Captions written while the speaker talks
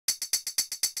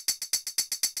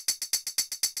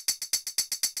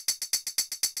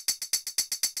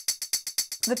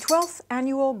The 12th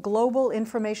Annual Global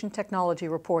Information Technology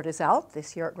Report is out.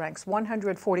 This year it ranks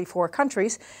 144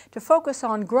 countries to focus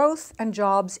on growth and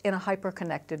jobs in a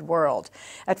hyper-connected world.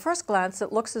 At first glance,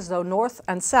 it looks as though North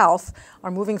and South are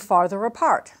moving farther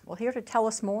apart. Well, here to tell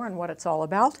us more on what it's all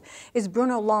about is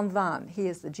Bruno Lanvin. He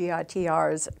is the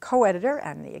GITR's co-editor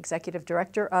and the executive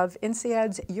director of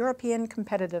INSEAD's European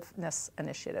Competitiveness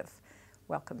Initiative.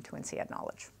 Welcome to INSEAD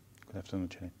Knowledge. Good afternoon,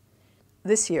 Jenny.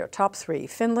 This year, top three: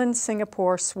 Finland,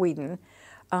 Singapore, Sweden.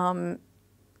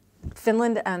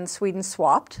 Finland and Sweden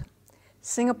swapped.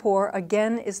 Singapore,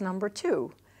 again, is number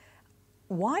two.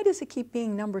 Why does it keep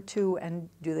being number two, and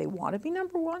do they want to be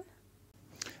number one?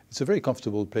 It's a very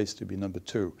comfortable place to be number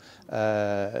two.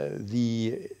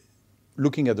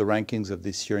 Looking at the rankings of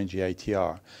this year in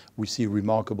GITR, we see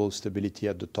remarkable stability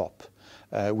at the top.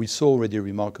 We saw already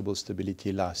remarkable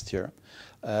stability last year.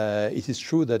 It is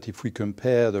true that if we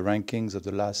compare the rankings of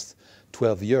the last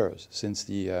 12 years since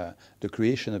the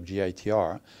creation of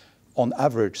GITR, on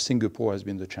average, Singapore has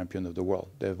been the champion of the world.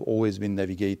 They've always been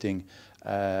navigating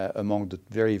among the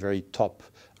very, very top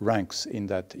ranks in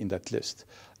that list.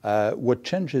 What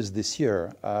changes this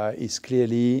year is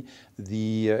clearly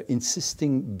the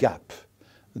insisting gap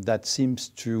that seems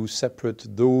to separate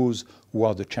those who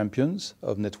are the champions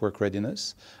of network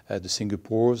readiness, the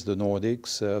Singapores, the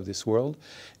Nordics of this world,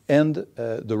 and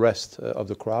the rest of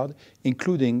the crowd,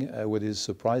 including, what is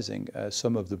surprising,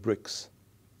 some of the BRICS.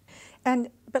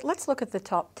 But let's look at the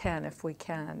top 10 if we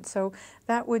can. So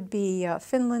that would be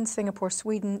Finland, Singapore,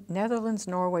 Sweden, Netherlands,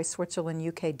 Norway, Switzerland,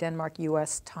 UK, Denmark,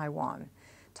 US, Taiwan.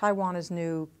 Taiwan is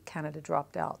new, Canada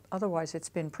dropped out. Otherwise, it's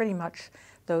been pretty much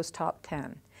those top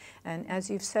 10. And as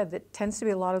you've said, that tends to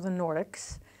be a lot of the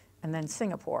Nordics and then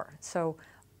Singapore. So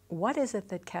what is it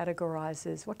that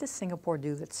categorizes, what does Singapore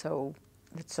do that's so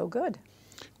good?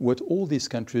 What all these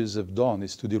countries have done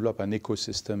is to develop an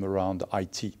ecosystem around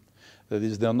IT. That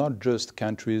is, they're not just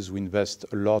countries who invest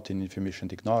a lot in information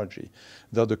technology.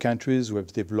 They're the countries who have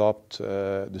developed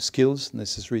the skills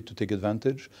necessary to take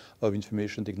advantage of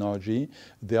information technology.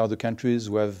 They are the countries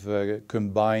who have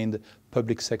combined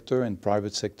public sector and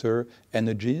private sector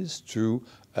energies to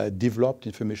develop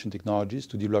information technologies,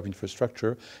 to develop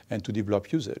infrastructure, and to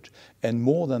develop usage. And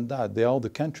more than that, they are the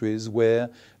countries where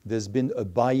there's been a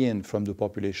buy-in from the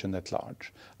population at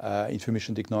large.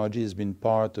 Information technology has been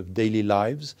part of daily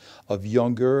lives of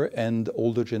younger and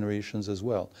older generations as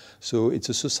well. So it's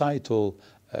a societal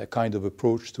kind of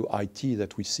approach to IT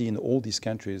that we see in all these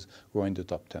countries who are in the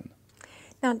top 10.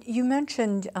 Now, you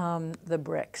mentioned the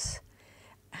BRICS.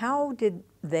 How did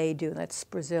they do? That's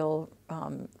Brazil,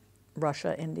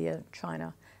 Russia, India,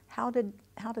 China. How did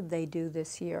they do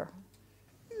this year?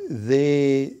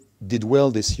 They did well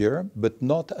this year, but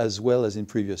not as well as in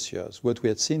previous years. What we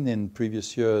had seen in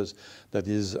previous years, that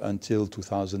is until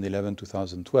 2011,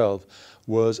 2012,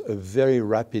 was a very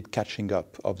rapid catching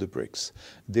up of the BRICS.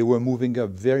 They were moving up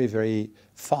very, very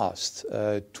fast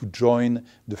to join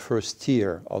the first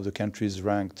tier of the countries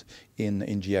ranked in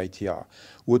GITR.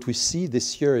 What we see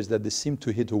this year is that they seem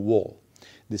to hit a wall.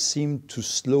 They seem to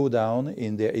slow down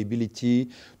in their ability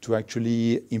to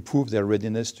actually improve their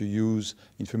readiness to use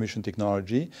information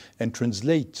technology and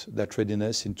translate that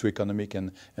readiness into economic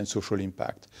and social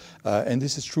impact. And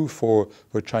this is true for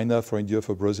China, for India,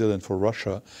 for Brazil, and for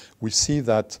Russia. We see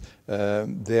that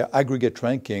their aggregate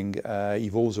ranking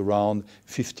evolves around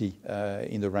 50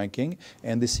 in the ranking,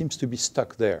 and they seems to be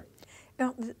stuck there.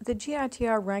 Now, the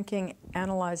GITR ranking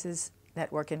analyzes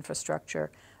network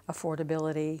infrastructure,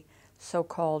 affordability,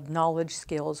 so-called knowledge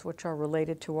skills, which are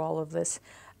related to all of this,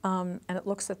 and it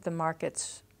looks at the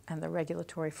markets and the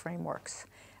regulatory frameworks.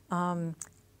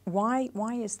 Why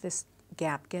is this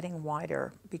gap getting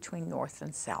wider between North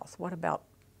and South? What about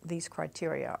these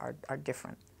criteria are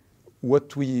different?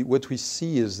 What we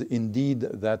see is indeed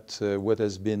that what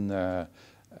has been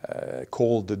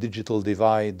called the digital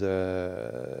divide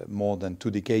more than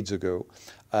 2 decades ago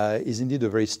is indeed a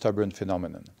very stubborn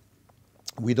phenomenon.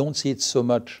 We don't see it so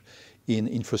much in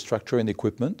infrastructure and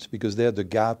equipment, because there the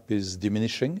gap is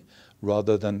diminishing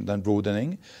rather than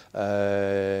broadening.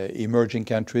 Emerging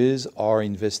countries are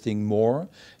investing more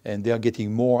and they are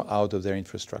getting more out of their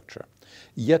infrastructure.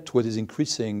 Yet what is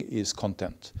increasing is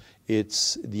content.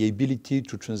 It's the ability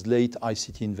to translate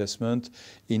ICT investment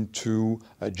into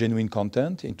genuine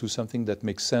content, into something that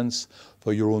makes sense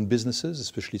for your own businesses,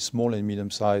 especially small and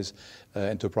medium-sized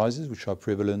enterprises, which are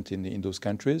prevalent in those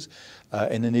countries,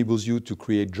 and enables you to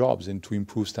create jobs and to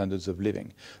improve standards of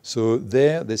living. So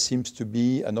there seems to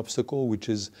be an obstacle which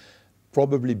is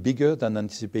probably bigger than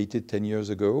anticipated 10 years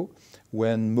ago,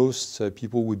 when most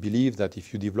people would believe that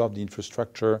if you develop the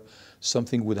infrastructure,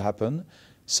 something would happen.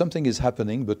 something is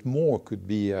happening, but more could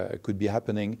be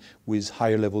happening with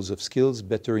higher levels of skills,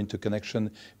 better interconnection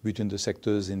between the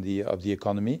sectors of the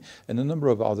economy, and a number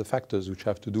of other factors which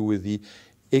have to do with the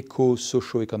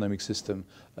eco-socio-economic system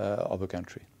of a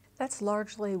country. That's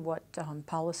largely what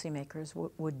policymakers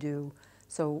would do.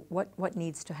 So what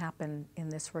needs to happen in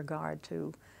this regard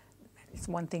to, it's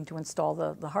one thing to install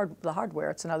the hardware,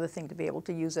 it's another thing to be able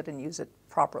to use it and use it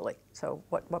properly. So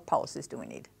what policies do we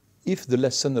need? If the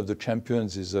lesson of the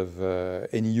champions is of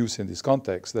any use in this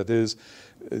context, that is,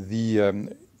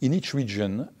 in each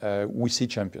region we see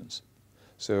champions.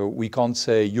 So we can't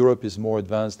say Europe is more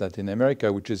advanced than in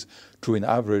America, which is true in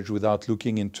average, without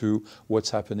looking into what's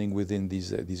happening within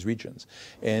these regions.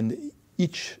 And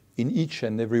in each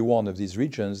and every one of these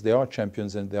regions, there are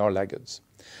champions and there are laggards.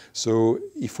 So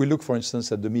if we look, for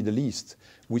instance, at the Middle East,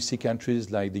 we see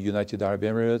countries like the United Arab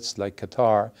Emirates, like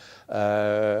Qatar,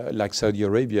 like Saudi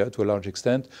Arabia to a large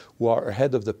extent, who are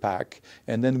ahead of the pack.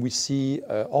 And then we see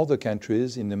other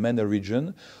countries in the MENA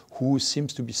region who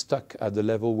seems to be stuck at the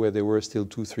level where they were still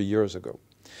 2-3 years ago.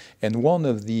 And one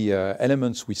of the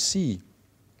elements we see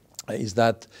is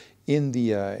that in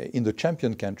the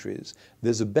champion countries,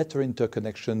 there's a better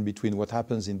interconnection between what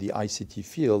happens in the ICT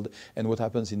field and what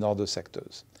happens in other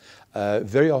sectors.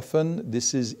 Very often,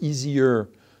 this is easier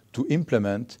to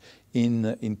implement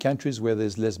in countries where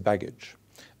there's less baggage.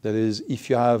 That is, if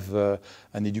you have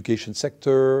an education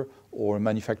sector or a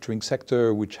manufacturing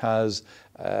sector which has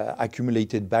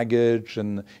accumulated baggage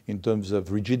and in terms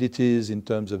of rigidities, in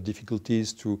terms of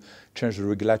difficulties to change the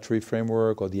regulatory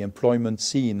framework or the employment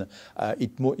scene,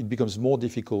 it becomes more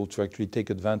difficult to actually take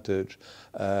advantage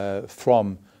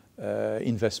from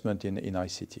investment in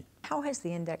ICT. How has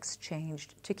the index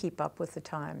changed to keep up with the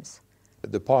times?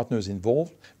 The partners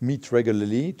involved meet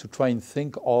regularly to try and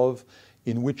think of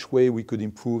in which way we could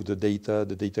improve the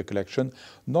data collection,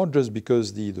 not just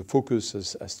because the focus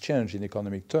has changed in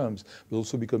economic terms, but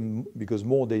also because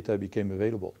more data became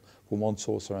available from one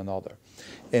source or another.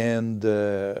 And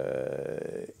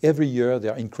every year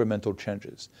there are incremental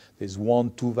changes. There's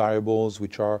 1-2 variables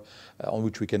which are on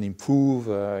which we can improve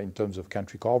in terms of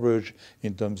country coverage,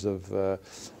 in terms of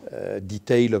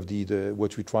detail of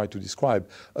what we try to describe.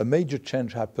 A major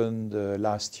change happened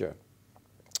last year,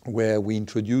 where we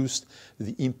introduced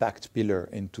the impact pillar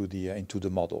into the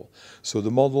model. So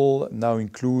the model now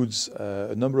includes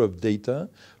a number of data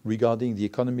regarding the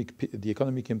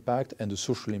economic impact and the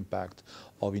social impact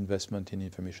of investment in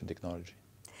information technology.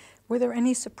 Were there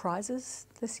any surprises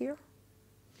this year?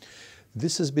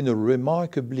 This has been a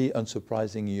remarkably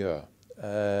unsurprising year.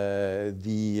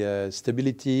 The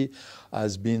stability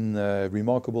has been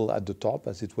remarkable at the top,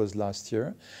 as it was last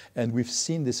year. And we've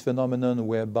seen this phenomenon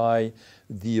whereby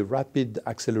the rapid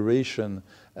acceleration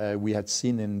we had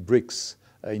seen in BRICS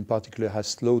in particular has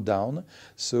slowed down.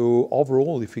 So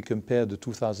overall, if we compare the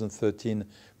 2013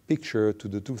 picture to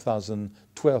the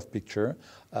 2012 picture,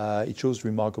 it shows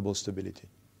remarkable stability.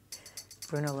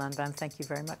 Bruno Lanvin, thank you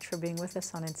very much for being with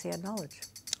us on INSEAD Knowledge.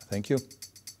 Thank you.